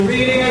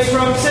Reading is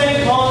from St.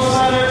 Paul's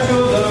letter to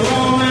the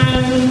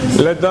Romans.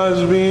 Let us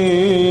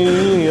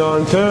be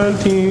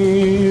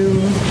attentive.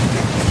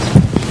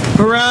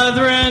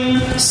 Brethren,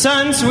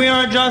 since we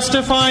are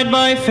justified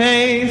by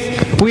faith,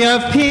 we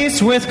have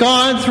peace with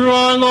God through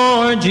our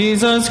Lord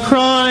Jesus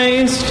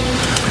Christ.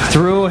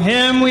 Through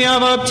him we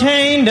have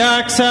obtained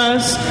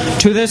access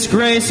to this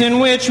grace in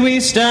which we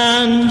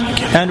stand,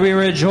 and we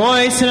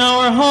rejoice in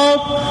our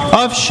hope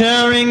of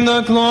sharing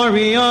the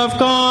glory of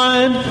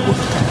God.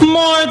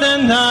 More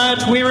than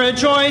that, we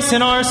rejoice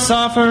in our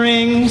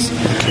sufferings,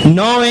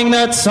 knowing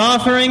that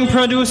suffering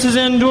produces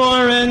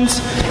endurance,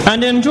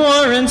 and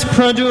endurance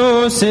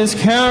produces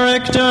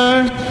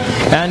character,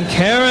 and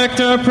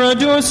character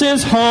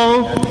produces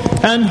hope,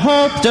 and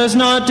hope does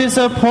not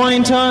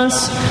disappoint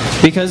us,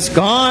 because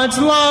God's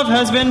love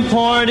has been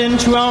poured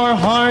into our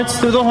hearts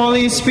through the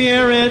Holy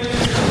Spirit,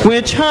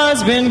 which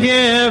has been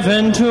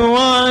given to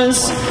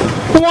us.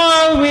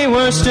 While we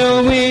were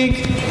still weak,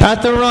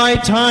 at the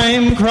right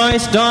time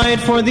Christ died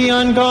for the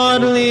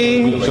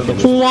ungodly.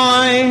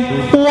 Why?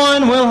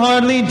 One will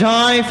hardly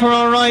die for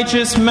a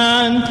righteous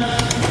man,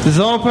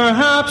 though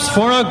perhaps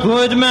for a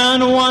good man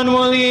one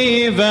will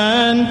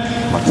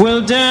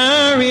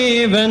dare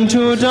even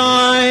to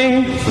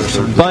die.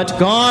 But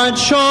God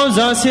shows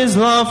us his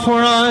love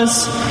for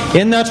us,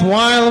 in that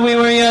while we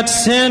were yet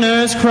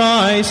sinners,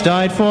 Christ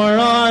died for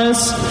us.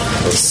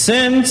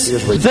 Since,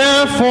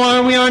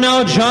 therefore, we are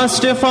now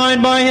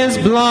justified by his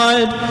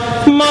blood,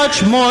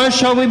 much more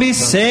shall we be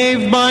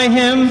saved by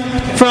him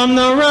from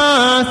the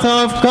wrath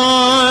of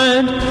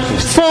God.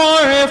 For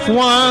if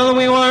while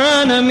we were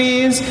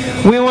enemies,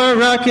 we were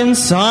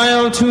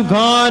reconciled to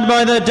God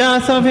by the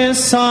death of his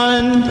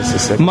Son,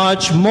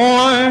 much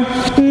more,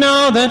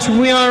 now that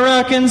we are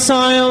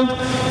reconciled,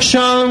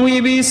 shall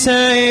we be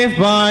saved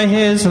by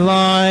his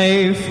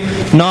life.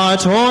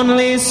 Not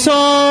only so,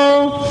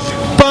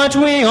 but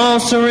we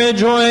also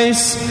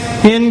rejoice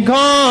in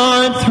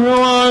God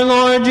through our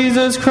Lord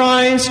Jesus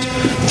Christ,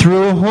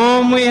 through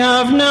whom we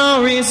have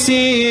now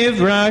received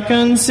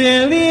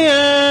reconciliation.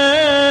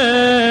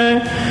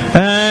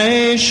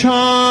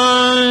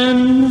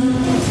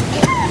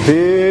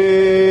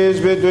 Peace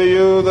be to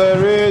you, the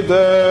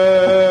reader.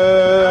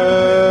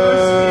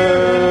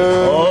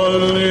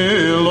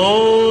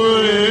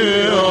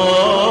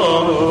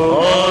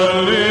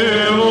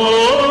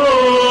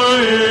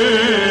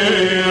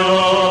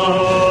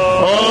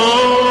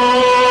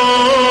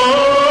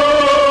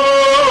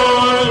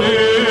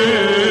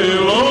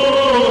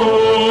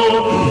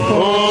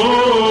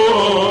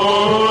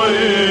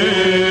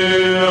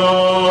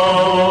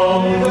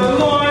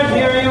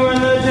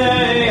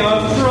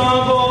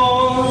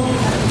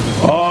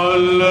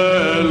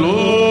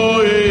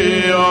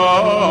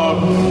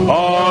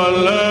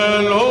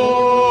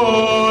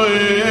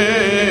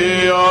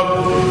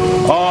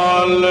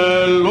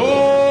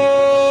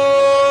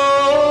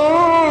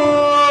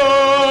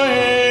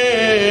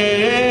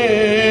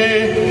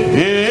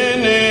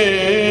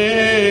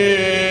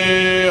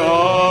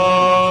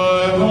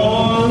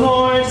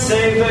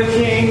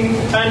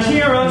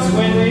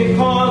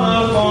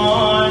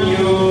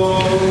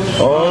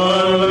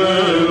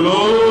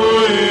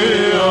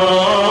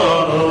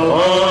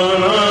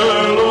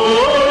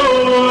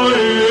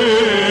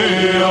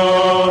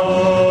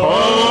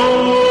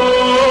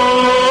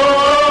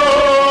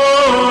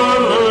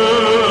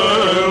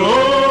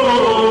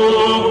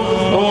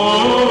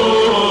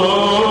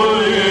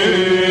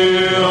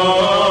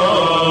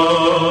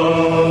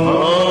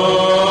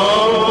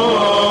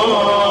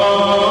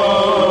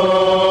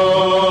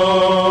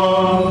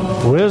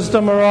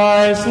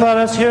 Arise, let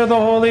us hear the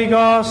Holy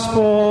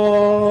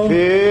Gospel.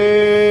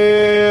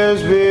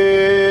 Peace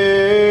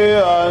be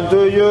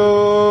unto you,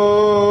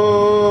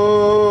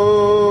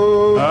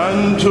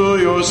 and to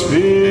your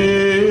spirit.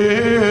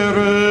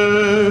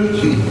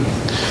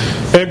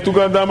 Εκ του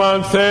κατά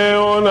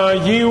Ματθαίον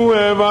Αγίου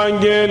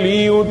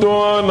Ευαγγελίου το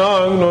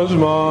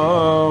ανάγνωσμα.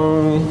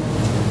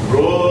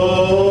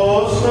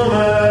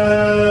 Πρόσαμε.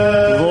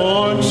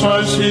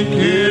 Δόξα σοι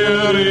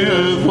Κύριε,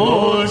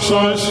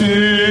 δόξα σοι.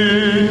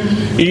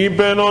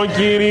 Είπεν ο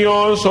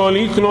Κύριος, ο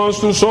λίχνος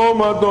του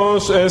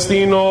σώματος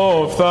εστίν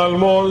ο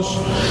οφθαλμός,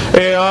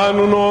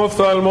 εάν ο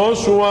οφθαλμός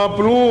σου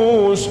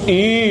απλούς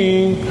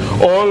ή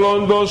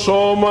όλον το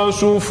σώμα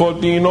σου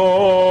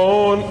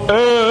φωτεινόν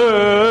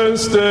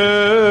έστε,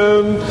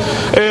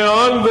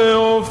 εάν δε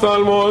ο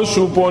οφθαλμός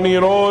σου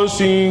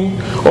πονηρώσει,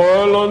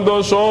 όλον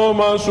το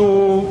σώμα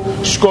σου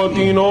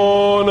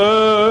σκοτεινόν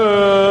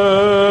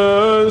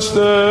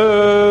έστε.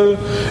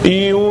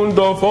 Ιούν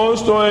το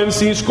φως το εν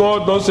σοι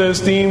σκότος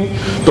εστίν,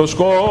 το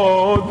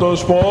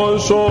σκότος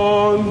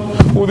πόσον,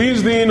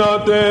 ουδείς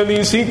δύναται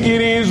δυσί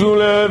Κυρίς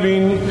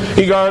δουλεύειν,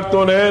 η γάρ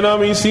τον ένα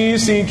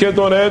μισήσει και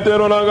τον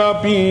έτερον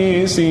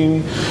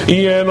αγαπήσει,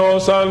 ή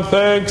ενός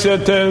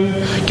ανθέξετε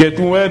και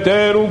του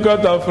ετέρου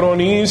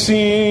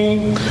καταφρονήσει,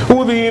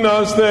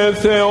 ουδύναστε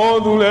Θεό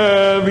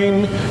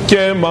δουλεύειν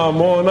και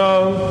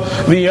μαμώνα,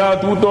 διά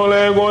τούτο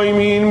λέγω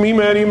ημίν μη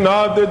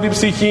μεριμνάτε τη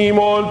ψυχή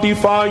μον, τι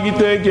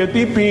φάγετε και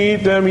τι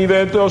πείτε μη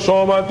δε το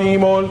σώμα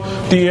τιμών,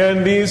 τι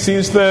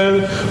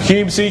ενδύσιστε,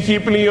 χι ψυχή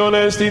πλοίων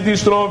εστι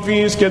της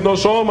τροφής και το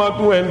σώμα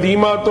του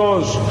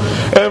ενδύματος.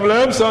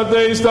 Ευλέψατε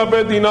εις τα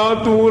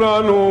πετεινά του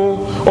ουρανού,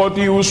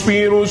 ότι ους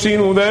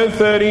σπήρουσιν ουδέ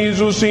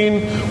θερίζουσιν,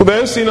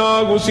 ουδέ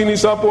συνάγουσιν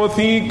εις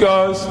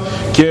αποθήκας,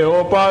 και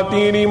ο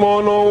πατήρ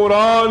ημών ο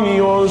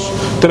ουράνιος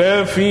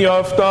τρέφει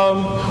αυτά,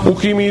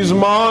 ουκ ημείς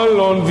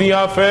μάλλον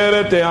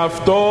διαφέρεται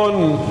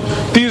αυτόν.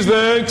 Της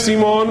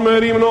δέξιμων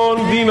μεριμνών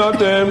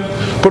δύναται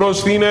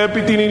προς την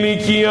επί την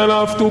ηλικίαν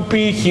αυτού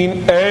πήχην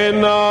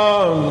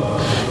ένα,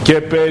 και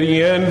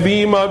περί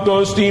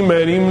ενδύματος τι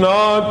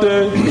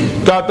μεριμνάτε,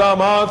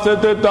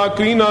 καταμάθετε τα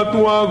κρίνα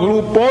του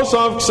αγρού πως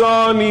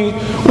αυξάνει,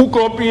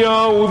 ουκοπιά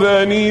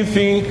ουδέν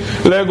ήθη,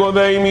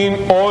 λέγοντε ημίν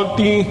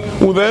ότι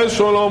ουδέ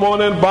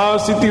Σολομών εν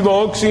πάση τη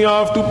δόξη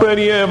αυτού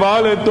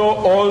περιεβάλλετο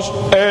ως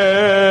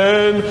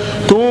εν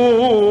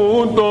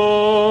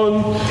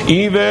τούτον.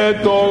 Είδε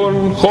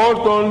των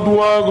χόρτων του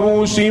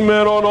αγρού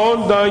σήμερον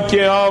όντα και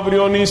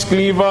αύριον εις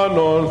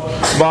κλίβανον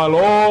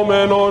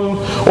βαλόμενον,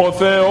 ο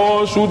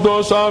Θεός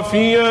ούτως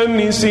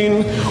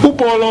αφιέννησιν, ου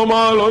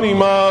πολλομάλλον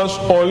ημάς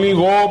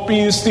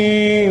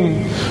ολιγόπιστην.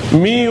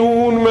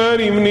 Μιουν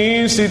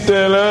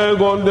μεριμνήσετε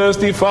λέγοντες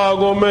τι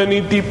φάγομεν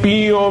ή τι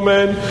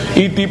πίωμεν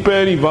ή τι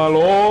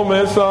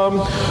περιβαλλόμεθα,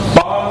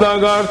 πάντα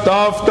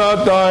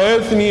γαρτάφτα τα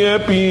έθνη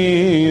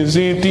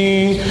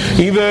επιζητεί,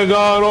 είδε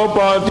γάρο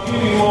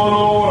πατήρ μόνο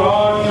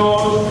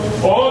ουράνιος,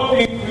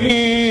 ότι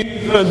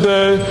κρίζεται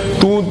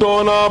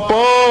τούτον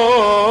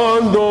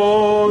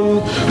απάντων.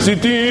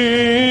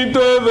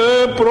 Ζητείτε δε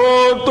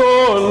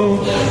πρώτον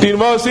την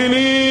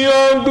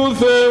βασιλεία του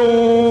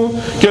Θεού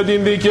και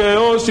την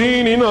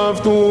δικαιοσύνη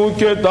αυτού,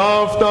 και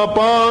ταύτα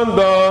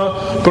πάντα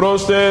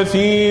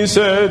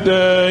προσθεθήσετε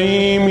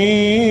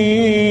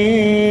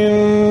ημίν.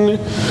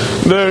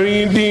 The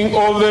reading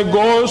of the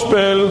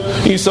Gospel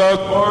is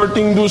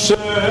according to St.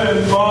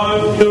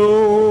 Matthew.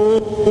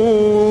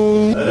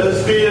 Let us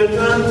be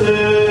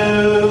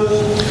attentive.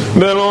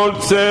 The Lord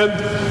said,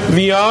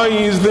 the eye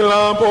is the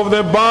lamp of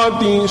the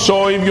body, so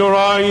if your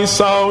eye is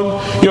sound,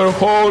 your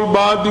whole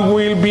body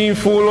will be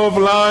full of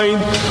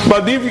light.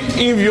 But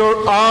if your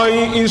eye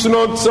is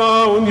not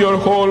sound, your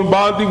whole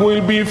body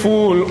will be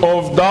full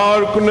of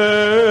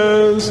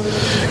darkness.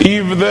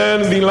 If then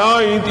the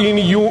light in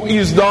you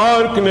is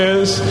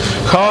darkness,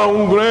 how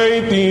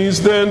great is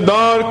the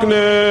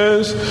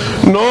darkness?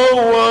 No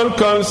one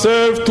can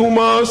serve two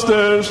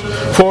masters,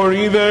 for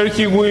either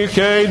he will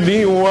hate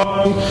the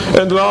one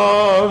and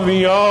love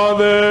the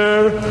other,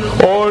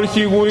 or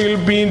he will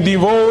be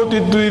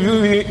devoted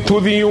to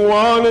the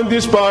one and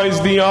despise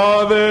the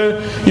other.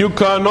 You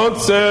cannot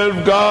serve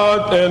God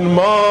and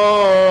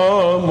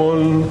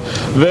Mammon.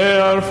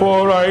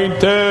 Therefore I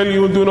tell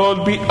you, do not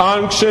be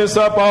anxious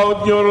about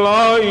your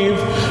life,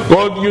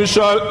 what you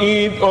shall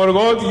eat or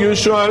what you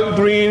shall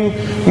drink,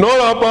 nor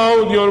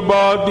about your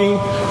body,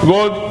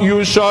 what you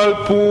shall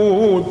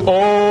put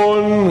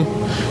on.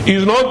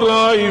 Is not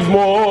life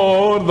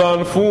more than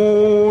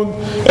food,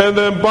 and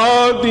the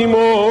body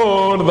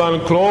more than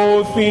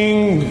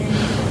clothing?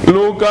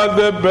 Look at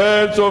the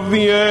birds of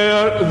the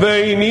air,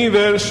 they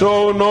neither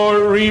sow nor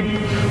reap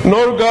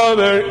nor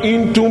gather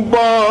into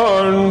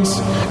barns,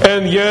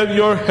 and yet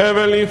your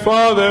heavenly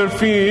Father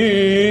feeds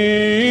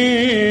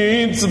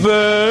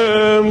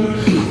them.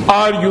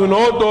 Are you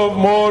not of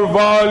more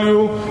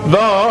value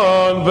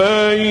than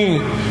they?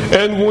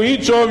 And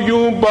which of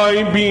you, by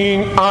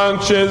being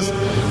anxious,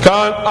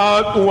 can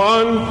add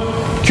one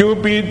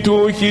cubit to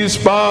his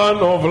span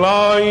of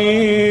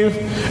life?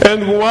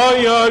 And why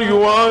are you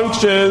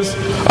anxious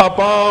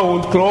about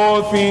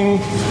clothing?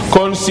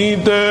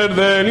 Consider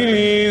the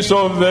lilies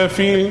of the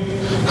field,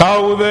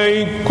 how they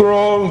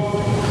grow.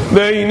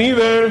 They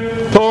neither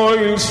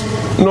toil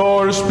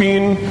nor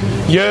spin.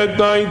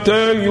 Yet I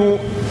tell you,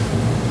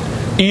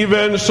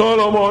 even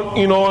Solomon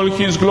in all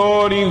his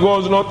glory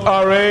was not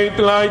arrayed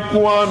like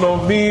one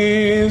of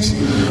these.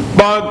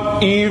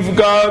 But if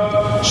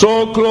God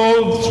so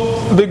clothes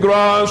the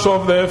grass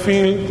of the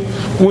field,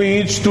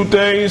 which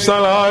today is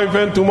alive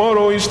and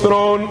tomorrow is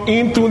thrown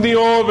into the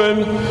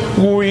oven,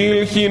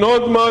 will he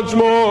not much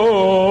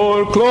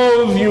more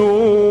clothe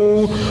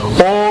you,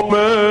 O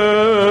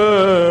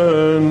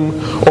man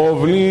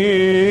of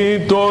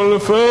little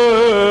faith?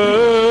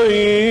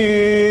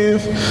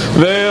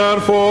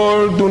 Therefore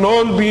do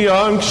not be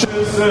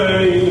anxious,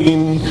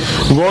 saying,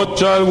 what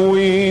shall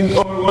we eat,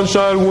 or what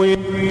shall we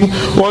drink,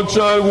 what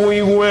shall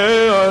we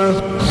wear?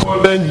 For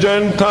the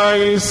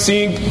Gentiles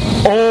seek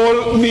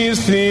all these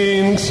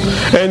things,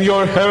 and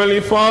your heavenly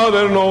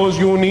Father knows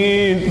you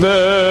need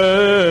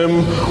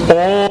them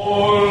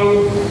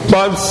all.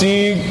 But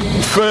seek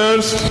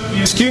first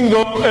his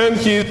kingdom and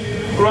his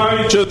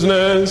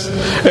righteousness,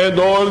 and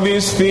all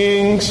these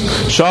things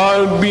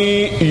shall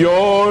be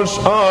yours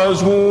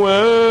as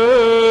well.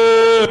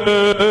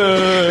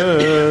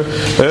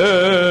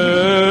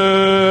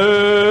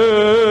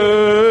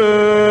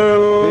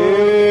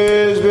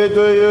 Peace be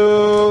to you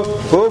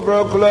who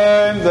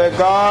proclaim the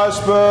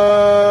gospel.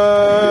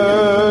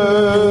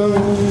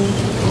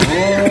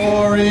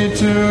 Glory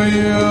to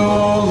you,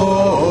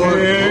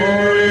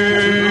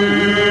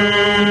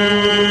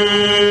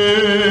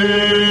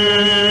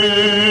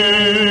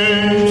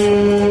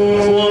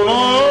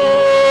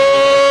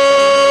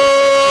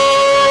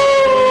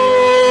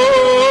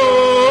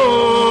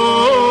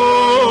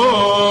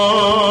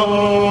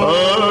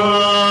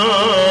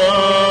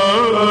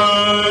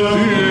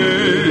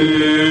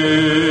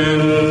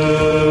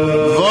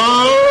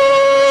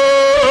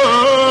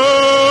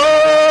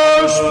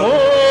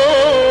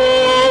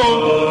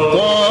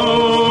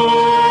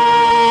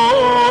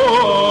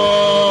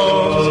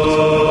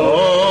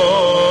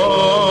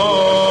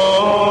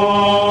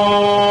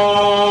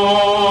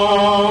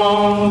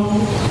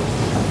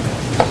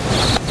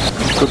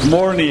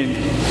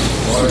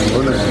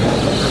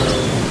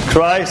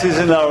 Christ is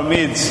in our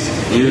midst.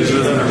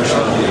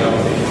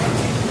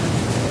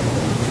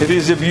 It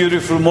is a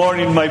beautiful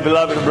morning, my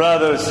beloved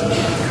brothers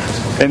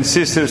and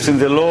sisters in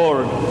the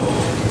Lord.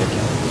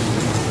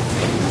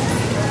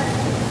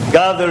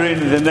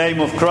 Gathering in the name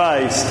of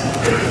Christ,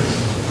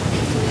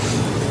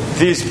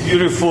 this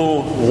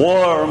beautiful,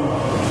 warm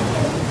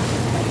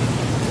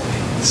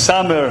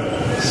summer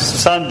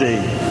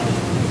Sunday,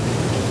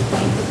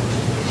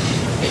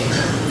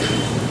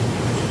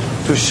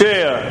 to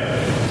share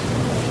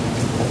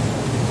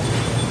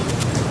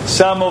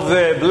some of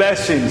the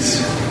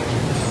blessings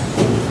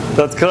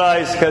that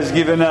Christ has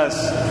given us,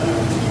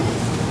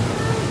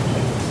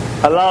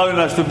 allowing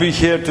us to be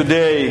here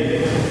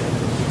today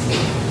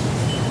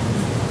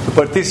to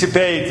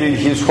participate in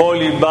His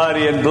holy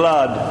body and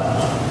blood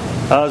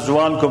as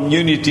one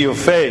community of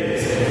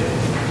faith.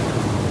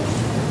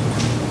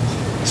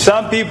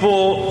 Some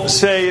people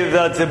say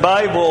that the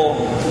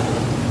Bible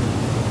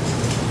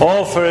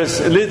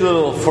offers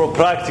little for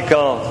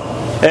practical,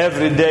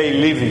 everyday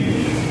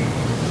living,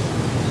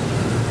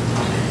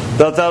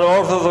 that our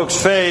Orthodox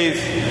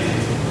faith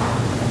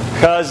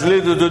has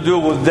little to do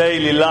with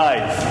daily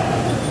life.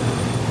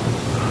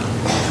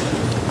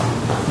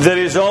 There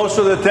is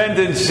also the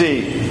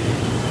tendency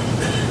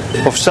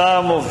of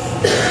some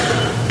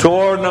to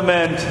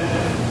ornament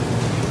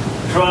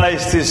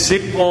Christ's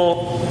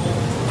simple,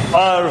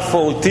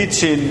 powerful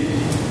teaching,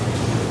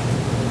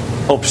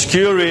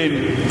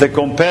 obscuring the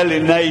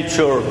compelling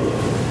nature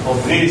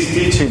of these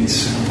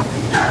teachings,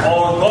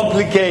 or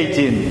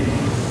complicating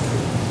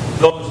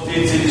those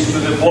teachings to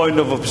the point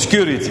of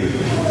obscurity.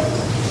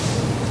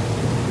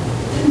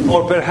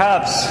 Or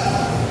perhaps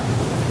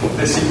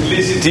the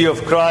simplicity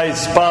of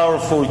Christ's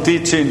powerful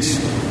teachings,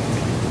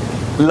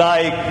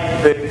 like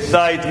the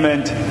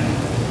excitement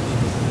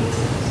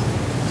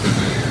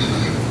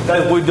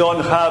that we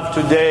don't have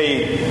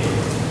today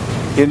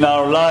in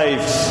our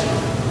lives,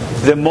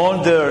 the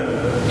modern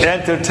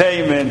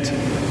entertainment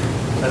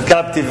that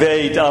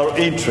captivate our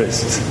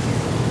interest.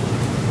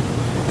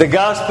 The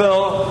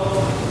Gospel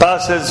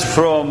passage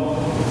from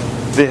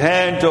the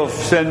hand of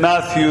St.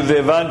 Matthew the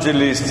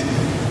Evangelist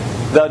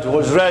that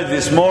was read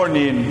this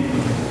morning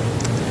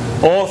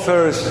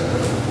offers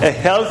a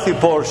healthy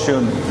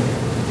portion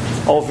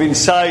of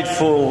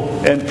insightful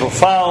and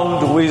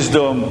profound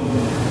wisdom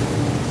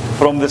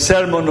from the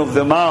Sermon of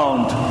the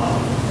Mount,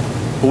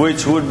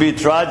 which would be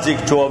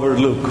tragic to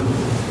overlook.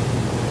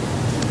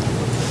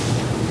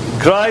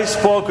 Christ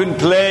spoke in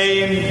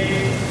plain,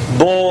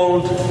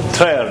 bold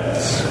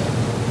terms.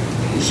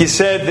 He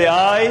said, "The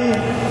eye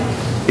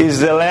is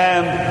the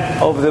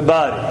lamp of the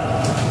body.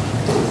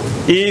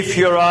 If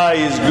your eye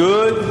is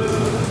good,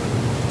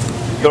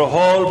 your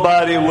whole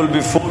body will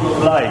be full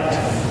of light."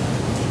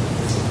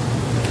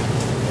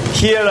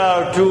 Here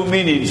are two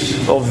meanings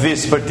of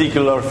this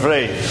particular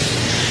phrase.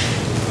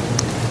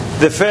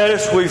 The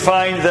first, we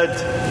find that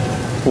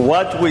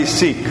what we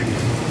seek.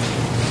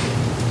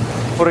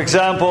 For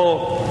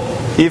example,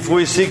 if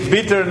we seek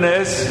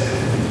bitterness,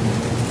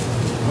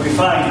 we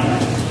find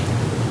it.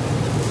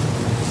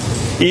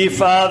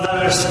 If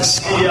others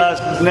see us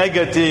as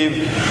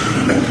negative,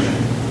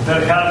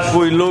 perhaps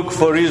we look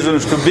for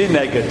reasons to be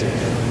negative.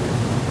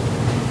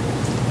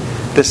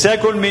 The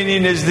second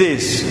meaning is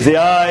this: the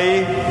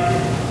eye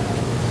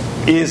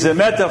is a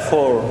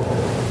metaphor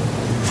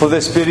for the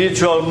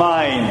spiritual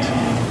mind,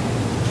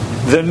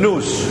 the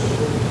nous,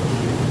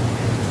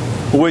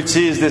 which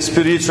is the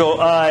spiritual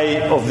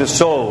eye of the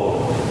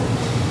soul.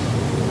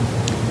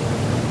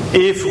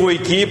 If we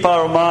keep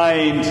our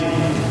mind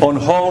on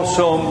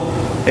wholesome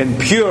and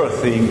pure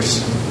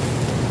things,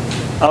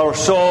 our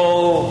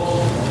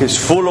soul is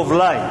full of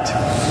light.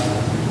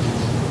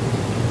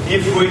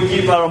 If we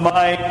keep our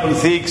mind on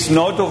things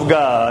not of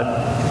God,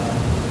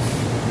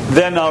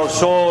 then our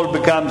soul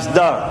becomes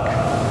dark.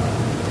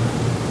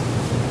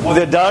 With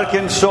a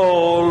darkened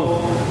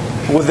soul,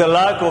 with a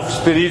lack of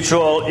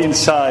spiritual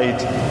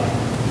insight,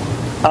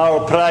 our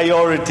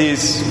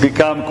priorities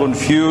become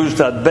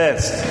confused at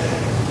best,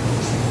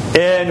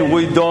 and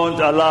we don't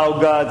allow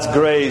God's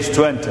grace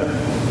to enter.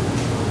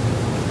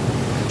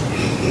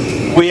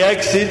 We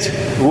exit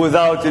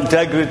without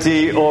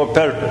integrity or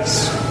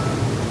purpose.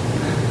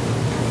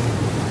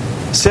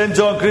 St.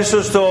 John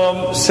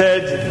Chrysostom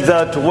said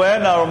that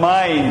when our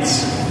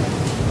minds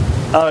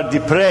are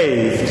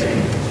depraved,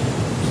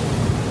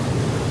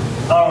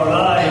 our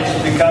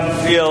lives become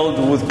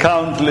filled with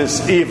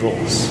countless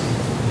evils.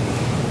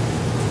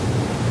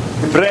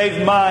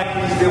 Depraved mind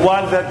is the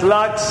one that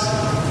lacks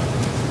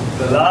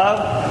the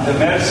love, the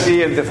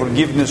mercy, and the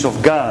forgiveness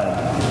of God.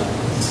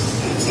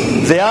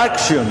 The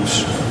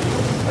actions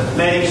that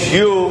makes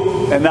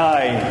you and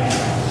I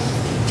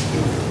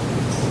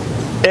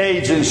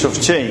agents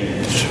of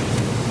change.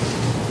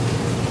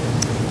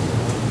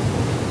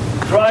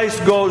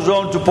 Christ goes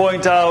on to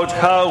point out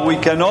how we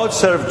cannot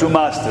serve two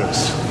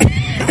masters.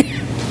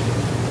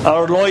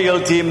 Our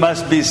loyalty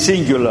must be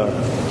singular.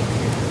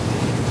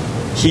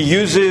 He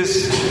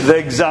uses the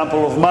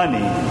example of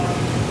money.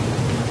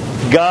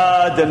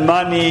 God and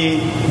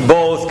money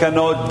both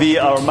cannot be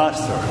our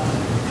master.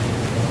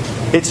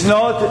 It's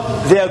not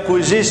the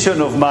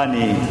acquisition of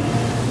money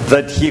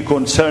that he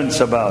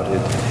concerns about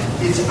it.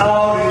 It's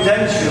our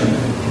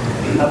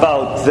intention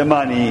about the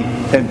money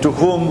and to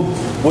whom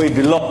we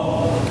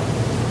belong.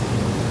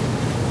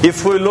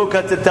 If we look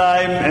at the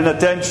time and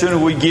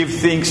attention we give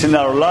things in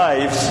our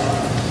lives,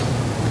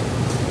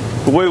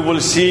 we will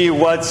see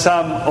what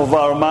some of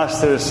our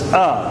masters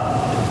are.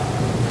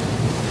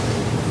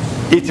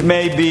 It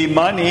may be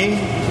money,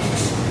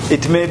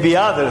 it may be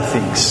other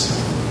things.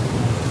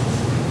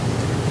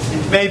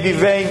 It may be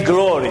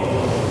vainglory.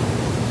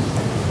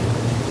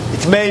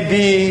 It may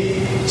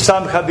be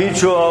some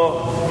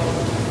habitual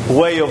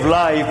way of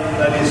life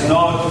that is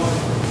not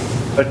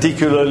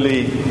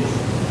particularly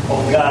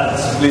of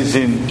God's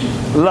pleasing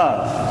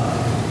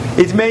love.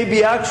 It may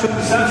be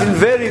actually something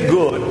very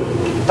good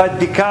that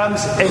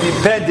becomes an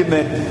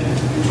impediment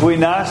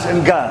between us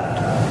and God.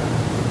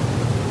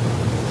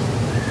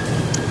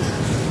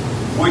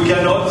 We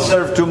cannot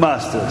serve two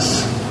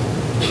masters.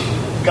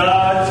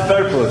 God's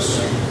purpose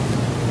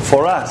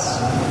for us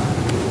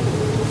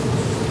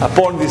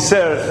upon this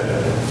earth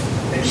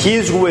and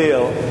His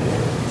will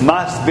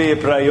must be a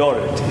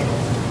priority.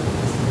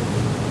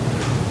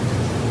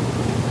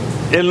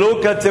 A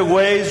look at the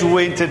ways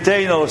we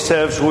entertain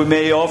ourselves, we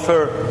may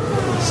offer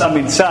some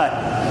insight.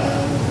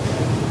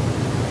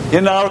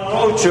 In our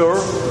culture,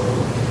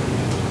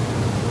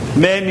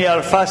 many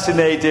are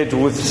fascinated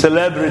with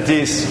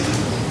celebrities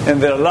and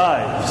their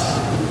lives.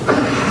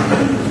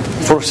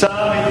 For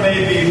some it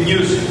may be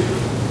music.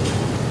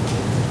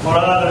 For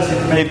others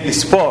it may be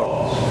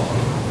sport.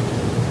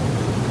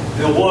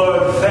 The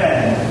word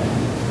fan,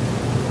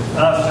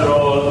 after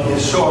all,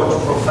 is short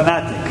for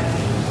fanatic.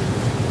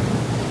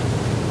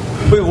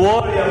 We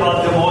worry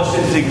about the most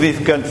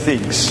insignificant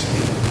things.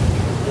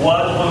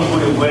 What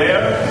will we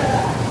wear?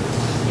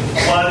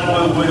 What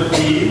will we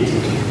eat?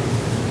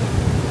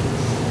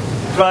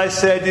 Christ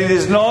said, it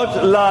is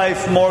not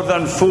life more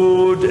than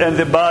food and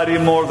the body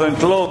more than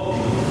clothing.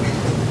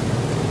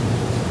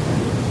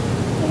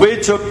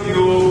 Which of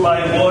you by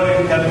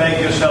worrying can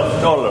make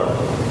yourself taller?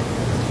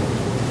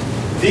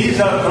 These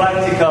are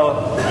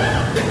practical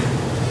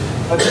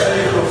but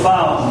very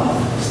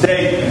profound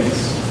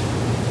statements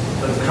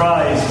that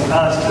Christ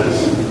asks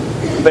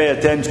us to pay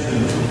attention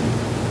to.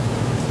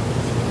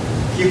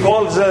 He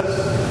calls us,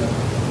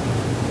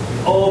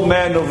 "O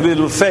men of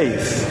little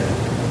faith."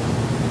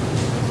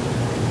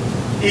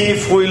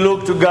 If we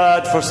look to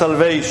God for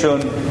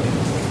salvation,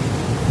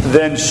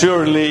 then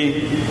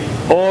surely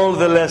all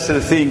the lesser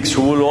things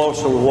will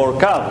also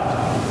work out.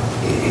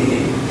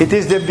 It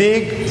is the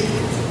big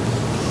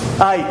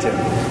item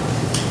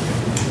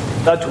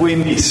that we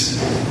miss.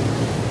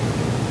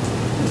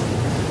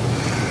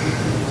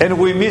 And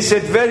we miss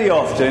it very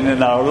often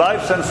in our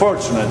lives,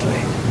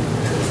 unfortunately.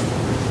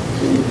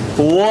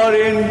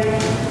 Worrying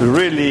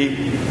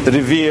really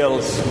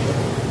reveals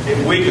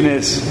a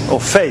weakness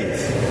of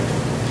faith.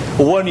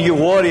 When you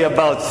worry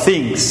about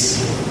things,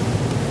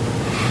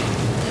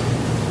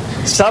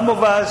 some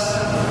of us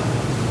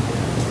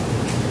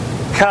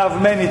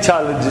have many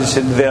challenges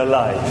in their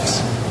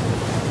lives,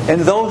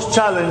 and those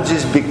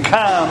challenges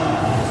become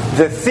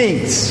the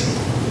things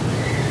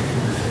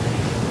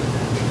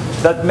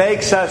that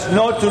makes us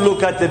not to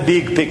look at the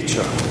big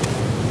picture.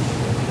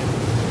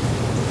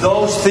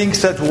 Those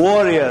things that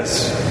worry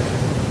us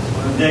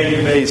on a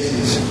daily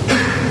basis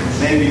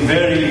may be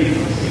very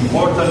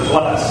important to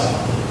us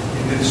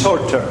in the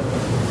short term,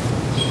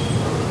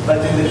 but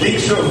in the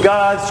picture of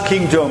God's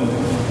kingdom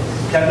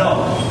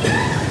cannot.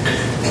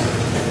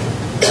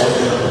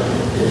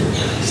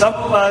 Some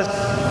of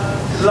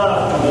us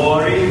love to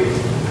worry.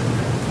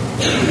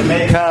 We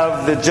may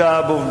have the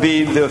job of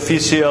being the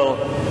official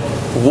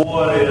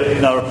warrior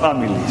in our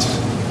families.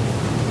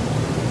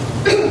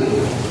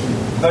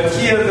 But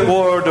hear the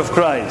word of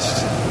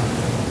Christ.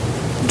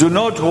 Do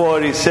not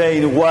worry,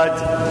 saying,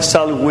 what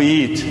shall we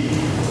eat?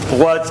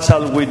 What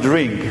shall we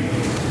drink?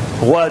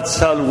 What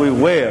shall we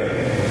wear?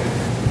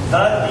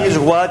 That is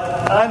what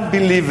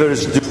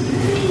unbelievers do.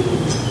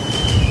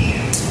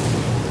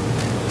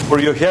 For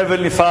your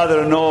heavenly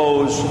Father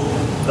knows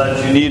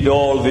that you need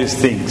all these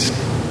things.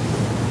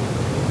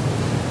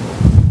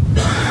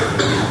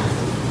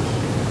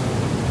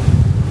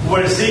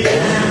 We're seeking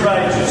His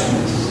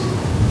righteousness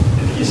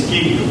and His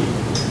kingdom.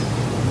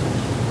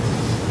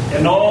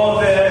 And all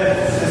the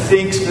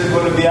things that are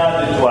going to be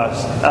added to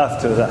us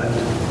after that.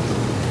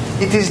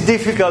 It is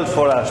difficult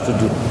for us to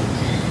do.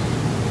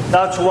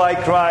 That's why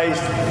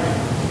Christ,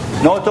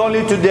 not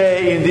only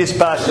today in this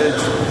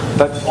passage,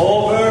 but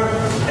over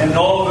and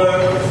over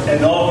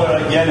and over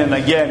again and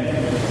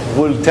again,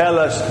 will tell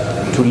us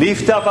to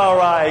lift up our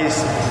eyes,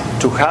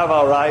 to have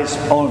our eyes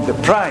on the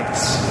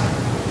prize,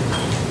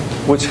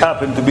 which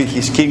happened to be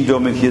His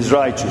kingdom and His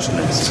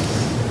righteousness.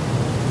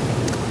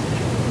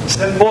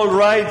 St. Paul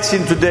writes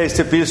in today's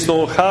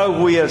epistle how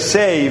we are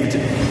saved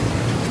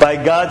by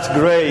God's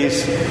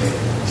grace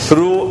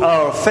through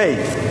our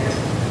faith.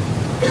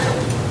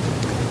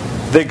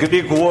 The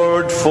Greek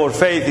word for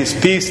faith is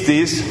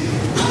pistis,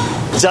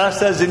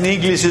 just as in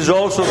English is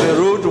also the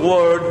root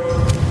word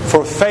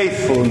for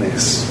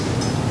faithfulness.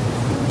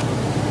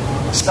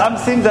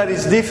 Something that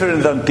is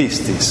different than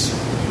pistis.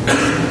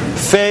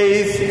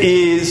 Faith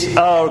is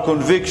our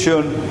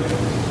conviction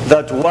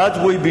that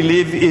what we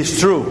believe is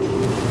true.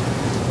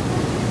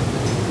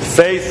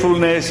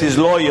 Faithfulness is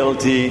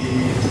loyalty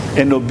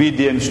and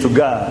obedience to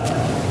God.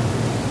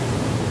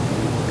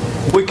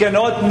 We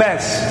cannot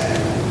mess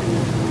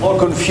or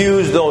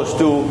confuse those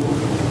two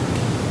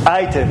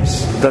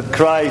items that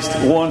Christ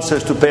wants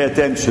us to pay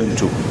attention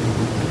to.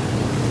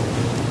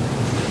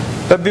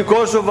 But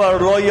because of our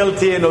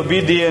loyalty and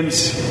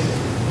obedience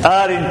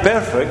are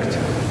imperfect,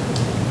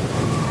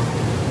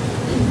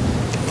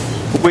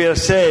 we are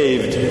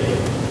saved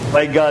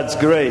by God's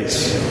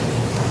grace,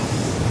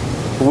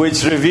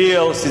 which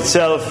reveals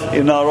itself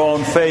in our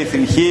own faith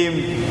in Him,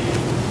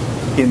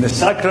 in the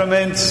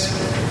sacraments,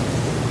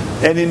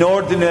 and in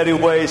ordinary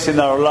ways in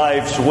our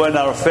lives when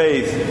our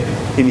faith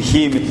in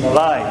Him is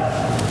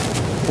alive.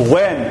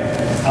 When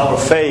our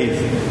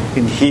faith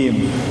in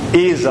Him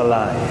is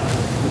alive.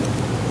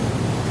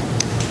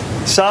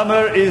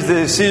 Summer is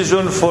the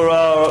season for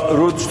our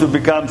roots to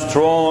become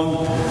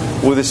strong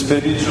with the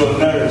spiritual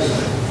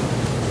nourishment.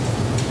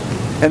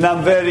 And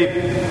I'm very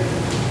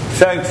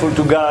thankful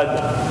to God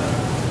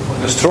for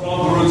the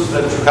strong roots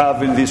that you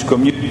have in this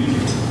community.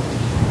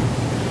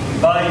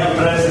 By your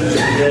presence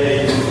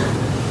today,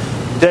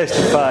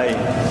 testify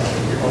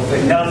of the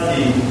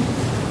healthy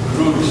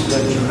roots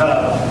that you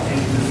have in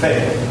the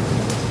faith.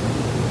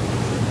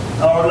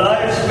 Our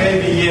lives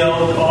may be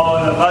yield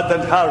on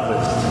abundant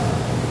harvest.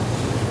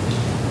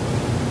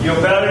 Your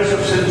parish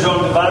of St.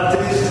 John the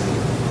Baptist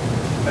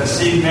has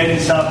seen many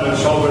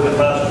summers over the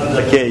past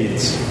 2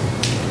 decades.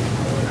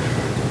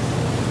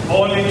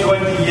 Only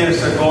 20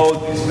 years ago,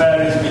 this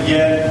parish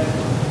began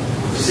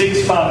with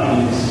 6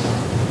 families,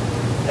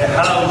 a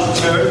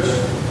house church,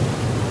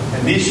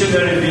 a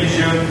missionary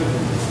vision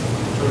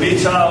to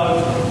reach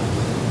out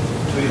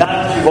to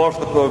inactive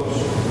Orthodox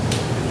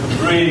and to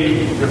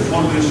bring the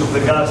fullness of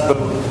the gospel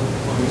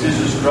of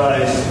Jesus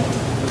Christ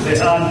to the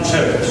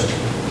unchurched.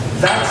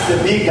 That's the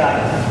big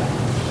idea.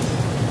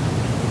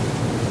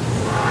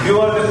 You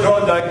are the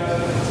product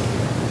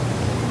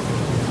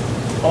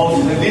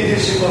of the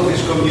leadership of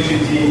this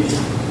community,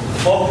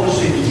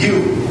 focusing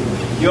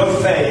your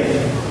faith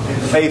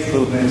and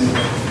faithfulness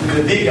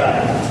to the big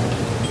idea,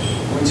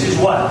 which is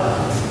what?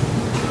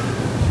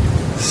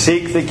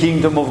 Seek the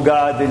kingdom of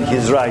God and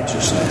His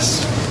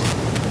righteousness.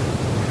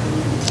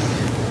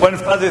 When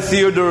Father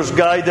Theodore's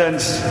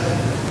guidance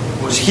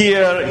was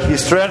here, he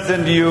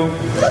strengthened you,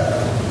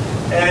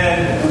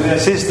 and with the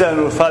assistance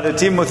of Father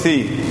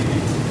Timothy,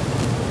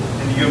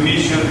 and your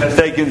mission has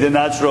taken the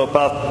natural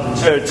path of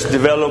the church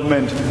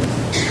development,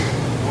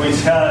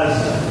 which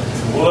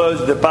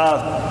was the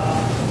path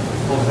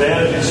of the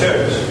early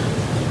church,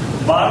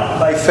 marked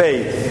by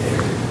faith,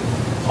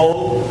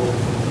 hope,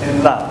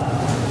 and love,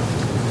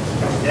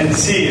 and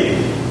zeal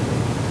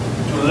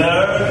to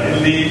learn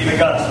and live the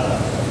gospel.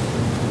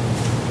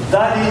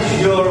 That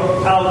is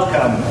your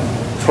outcome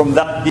from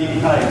that big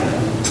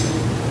idea.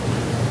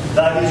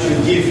 That is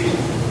your gift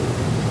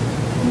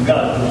from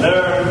God, to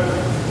learn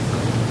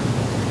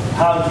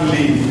how to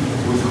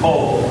live with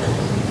hope,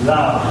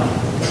 love,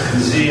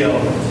 and zeal,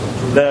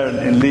 to learn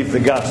and live the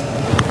gospel.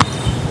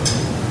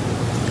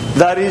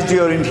 That is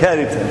your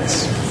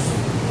inheritance.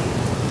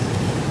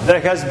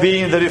 There has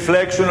been the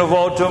reflection of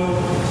autumn,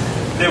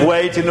 the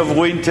waiting of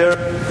winter,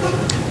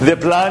 the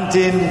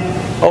planting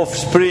of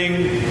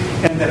spring,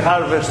 and the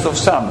harvest of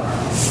summer.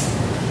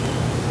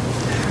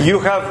 You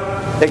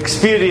have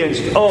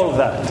experienced all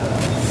that.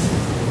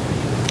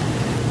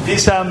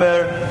 This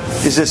summer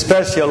is a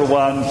special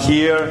one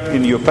here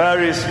in your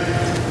parish,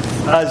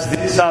 as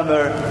this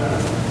summer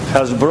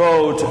has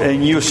brought a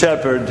new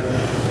shepherd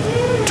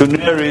to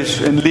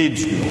nourish and lead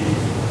you.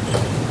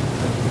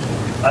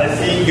 I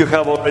think you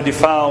have already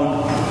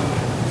found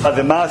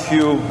Father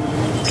Matthew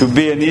to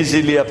be an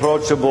easily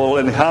approachable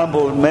and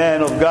humble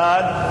man of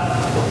God,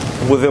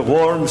 with a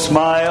warm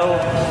smile,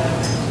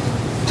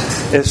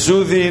 a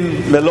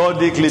soothing,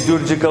 melodic,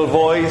 liturgical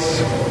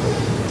voice,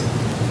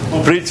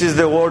 who preaches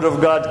the Word of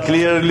God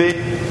clearly,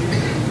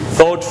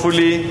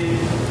 thoughtfully,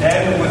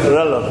 and with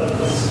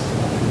relevance.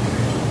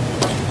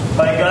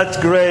 By God's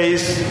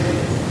grace,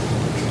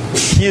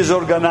 his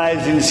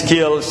organizing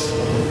skills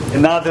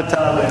and other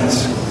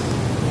talents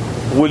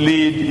will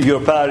lead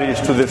your parish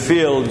to the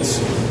fields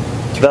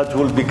that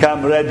will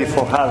become ready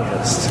for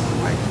harvest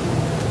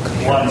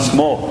once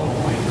more.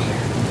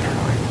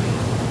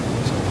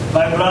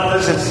 My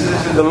brothers and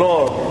sisters in the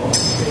Lord,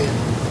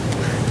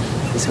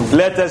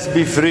 let us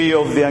be free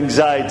of the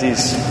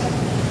anxieties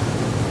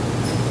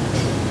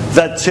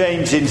that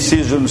changing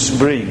seasons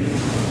bring.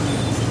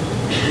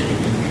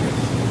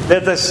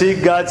 Let us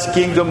seek God's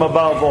kingdom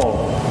above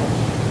all,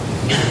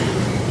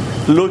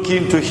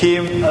 looking to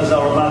Him as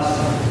our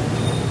Master.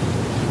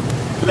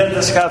 Let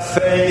us have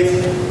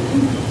faith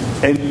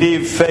and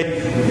live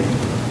faithfully,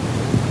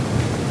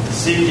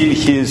 seeking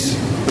His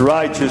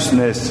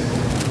righteousness.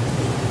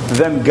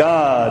 Then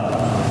God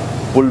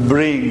will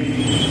bring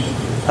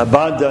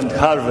abundant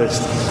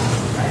harvest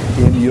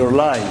in your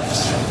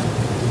lives,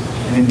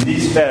 in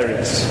this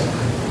parish,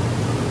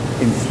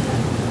 in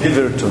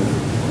Liverton,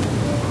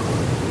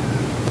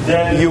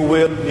 then you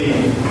will be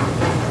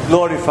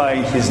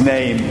glorifying His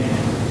name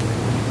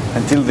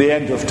until the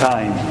end of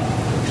time.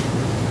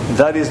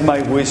 That is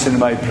my wish and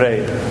my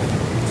prayer.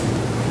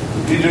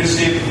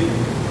 Leadership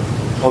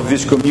of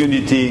this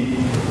community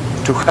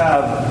to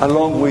have,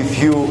 along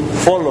with you,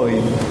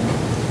 following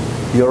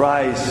your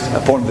eyes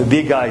upon the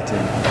big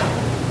item,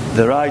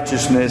 the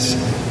righteousness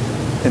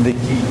and the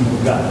kingdom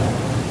of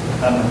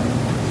God.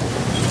 Amen.